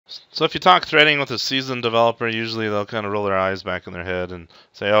So if you talk threading with a seasoned developer, usually they'll kind of roll their eyes back in their head and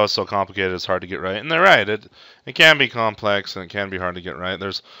say, "Oh, it's so complicated, it's hard to get right." And they're right. It can be complex and it can be hard to get right.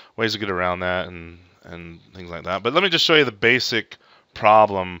 There's ways to get around that and things like that. But let me just show you the basic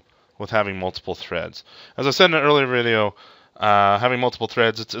problem with having multiple threads. As I said in an earlier video, having multiple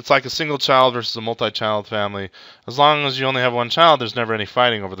threads, it's like a single child versus a multi-child family. As long as you only have one child, there's never any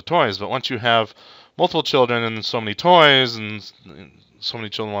fighting over the toys. But once you have multiple children and so many toys and so many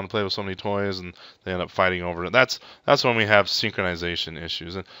children want to play with so many toys and they end up fighting over it, that's when we have synchronization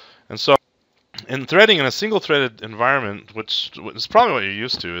issues. And so in threading in a single threaded environment, which is probably what you're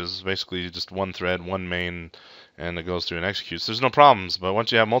used to, is basically just one thread, one main, and it goes through and executes. There's no problems, but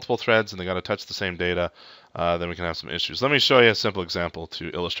once you have multiple threads and they got to touch the same data, then we can have some issues. Let me show you a simple example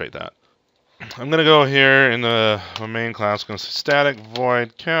to illustrate that. I'm going to go here in my main class. I'm going to say static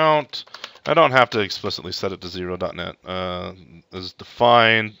void count. I don't have to explicitly set it to 0.net. Is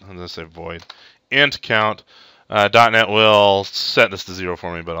defined. I'm going to say void int count. .NET will set this to 0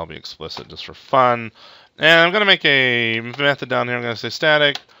 for me, but I'll be explicit just for fun. And I'm going to make a method down here. I'm going to say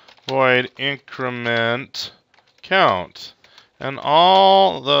static void increment count. And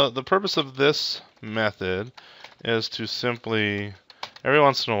all the purpose of this method is to simply, every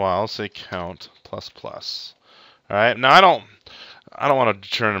once in a while, say count plus plus. All right. Now I don't want to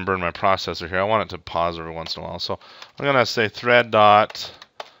churn and burn my processor here. I want it to pause every once in a while. So I'm going to say thread dot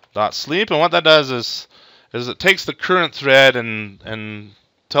sleep, and what that does is it takes the current thread and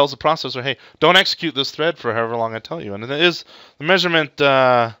tells the processor, hey, don't execute this thread for however long I tell you. And it is the measurement.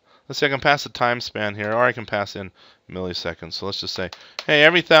 Let's say I can pass a time span here, or I can pass in milliseconds. So let's just say, hey,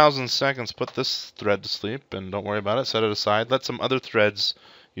 every 1,000 seconds, put this thread to sleep, and don't worry about it. Set it aside. Let some other threads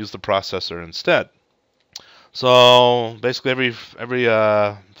use the processor instead. So basically, every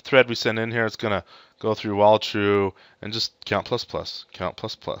thread we send in here, it's gonna go through while true and just count plus plus, count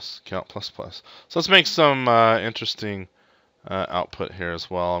plus plus, count plus plus. So let's make some interesting output here as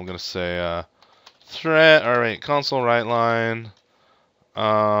well. I'm gonna say thread. All right, console write line.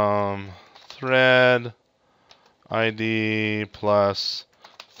 Thread ID plus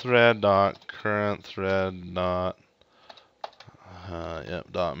thread dot current thread dot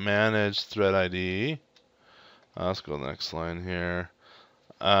dot manage thread ID. Let's go to the next line here.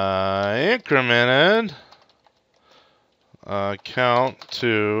 Incremented count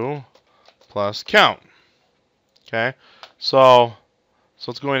to plus count. Okay, so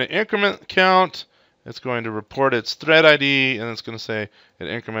it's going to increment count. It's going to report its thread ID, and it's going to say it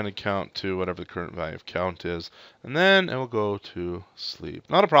incremented count to whatever the current value of count is, and then it will go to sleep.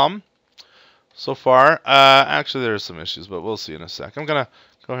 Not a problem so far. Actually, there's some issues, but we'll see in a sec. I'm going to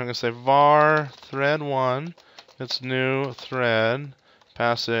go ahead and say var thread1. It's new thread.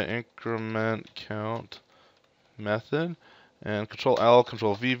 Pass it increment count method, and control L,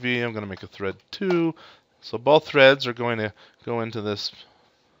 control VV. I'm going to make a thread 2. So both threads are going to go into this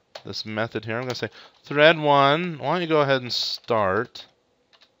method here. I'm going to say thread 1, why don't you go ahead and start.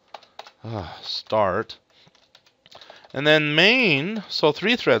 Start. And then main, so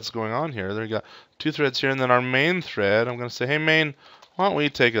 3 threads going on here. There you got 2 threads here, and then our main thread, I'm going to say, hey main, why don't we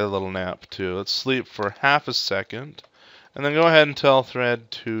take a little nap too? Let's sleep for half a second. And then go ahead and tell thread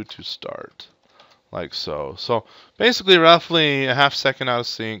 2 to start. Like so. So basically roughly a half second out of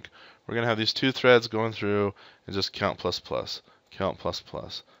sync. We're going to have these 2 threads going through and just count plus plus, count plus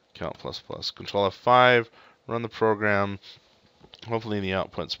plus, count plus plus. Control F5, run the program. Hopefully the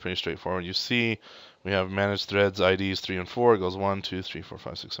output's pretty straightforward. You see we have managed threads IDs 3 and 4. It goes 1, 2, 3, 4,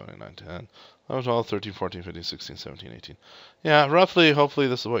 5, 6, 7, 8, 9, 10, 11, 12, 13, 14, 15, 16, 17, 18. Yeah, roughly, hopefully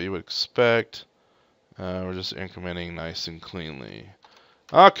this is what you would expect. We're just incrementing nice and cleanly.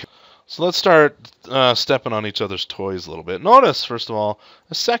 Okay, so let's start stepping on each other's toys a little bit. Notice, first of all,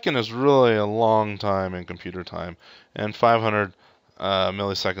 a second is really a long time in computer time, and 500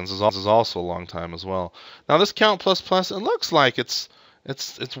 milliseconds is also a long time as well. Now this count plus plus, it looks like it's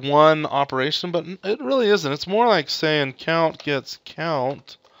one operation, but it really isn't. It's more like saying count gets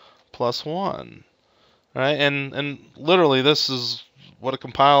count plus 1, right? And literally this is what it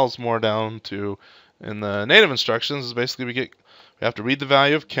compiles more down to in the native instructions. Is basically we have to read the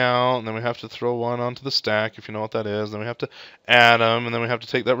value of count, and then we have to throw 1 onto the stack, if you know what that is. Then we have to add them, and then we have to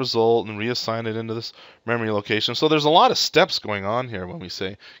take that result and reassign it into this memory location. So there's a lot of steps going on here when we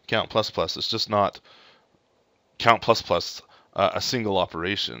say count plus plus. It's just not count plus plus a single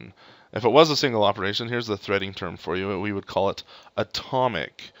operation. If it was a single operation, here's the threading term for you. We would call it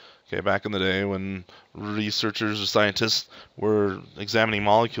atomic. Okay, back in the day when researchers or scientists were examining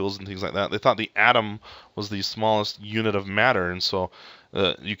molecules and things like that, they thought the atom was the smallest unit of matter, and so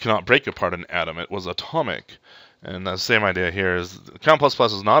you cannot break apart an atom. It was atomic. And the same idea here is count plus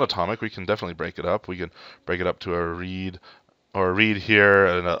plus is not atomic. We can definitely break it up. We can break it up to a read, or a read here,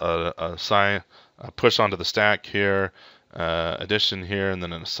 and a push onto the stack here, addition here, and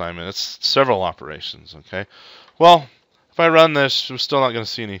then an assignment. It's several operations, okay? Well, if I run this, we're still not going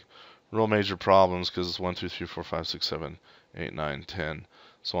to see any real major problems because it's 1, 2, 3, 4, 5, 6, 7, 8, 9, 10,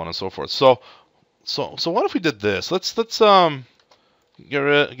 so on and so forth. So what if we did this? Let's get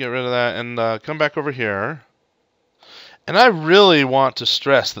rid of that and come back over here. And I really want to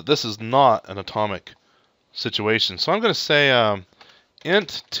stress that this is not an atomic situation. So I'm going to say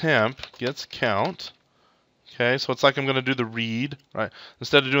int temp gets count. Okay, so it's like I'm going to do the read, right?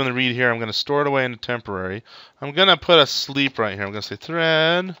 Instead of doing the read here, I'm going to store it away into temporary. I'm going to put a sleep right here. I'm going to say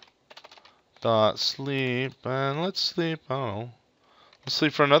thread dot sleep, and let's sleep, I don't know, let's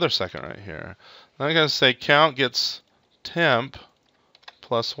sleep for another second right here. Then I'm going to say count gets temp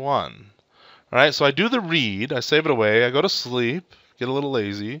plus 1. All right, so I do the read, I save it away, I go to sleep, get a little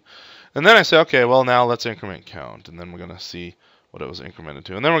lazy, and then I say, okay, well, now let's increment count, and then we're going to see what it was incremented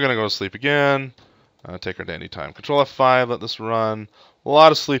to. And then we're going to go to sleep again, take our dandy time. Control F5, let this run. A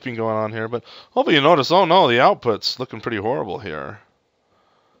lot of sleeping going on here, but hopefully you notice, oh no, the output's looking pretty horrible here.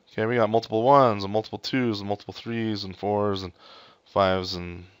 Okay, we got multiple 1s and multiple 2s and multiple 3s and 4s and 5s,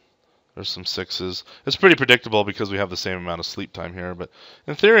 and there's some 6s. It's pretty predictable because we have the same amount of sleep time here, but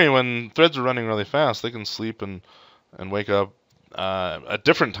in theory, when threads are running really fast, they can sleep and wake up at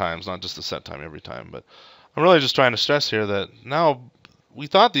different times, not just a set time every time. But I'm really just trying to stress here that now we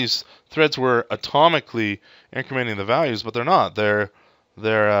thought these threads were atomically incrementing the values, but they're not. They're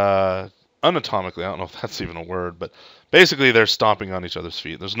unatomically. I don't know if that's even a word, but basically they're stomping on each other's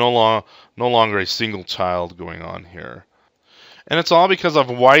feet. There's no longer a single child going on here. And it's all because I've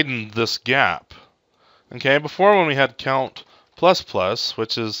widened this gap. Okay, before when we had count plus plus,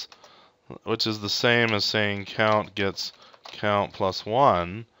 which is the same as saying count gets count plus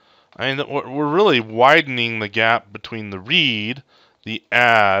 1, I mean, we're really widening the gap between the read, the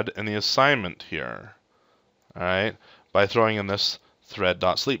add, and the assignment here. All right, by throwing in this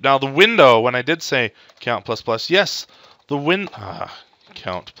thread.sleep. Now the window, when I did say count plus plus, yes, the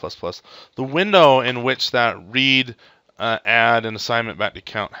count plus plus, the window in which that read, add, and assignment back to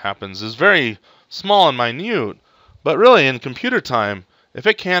count happens is very small and minute, but really in computer time, if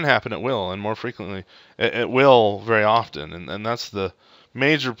it can happen, it will, and more frequently, it will very often, and that's the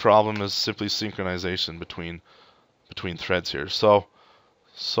major problem, is simply synchronization between threads here. So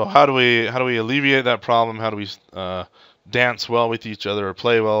how do we alleviate that problem? How do we dance well with each other or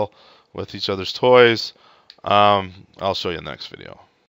play well with each other's toys? I'll show you in the next video.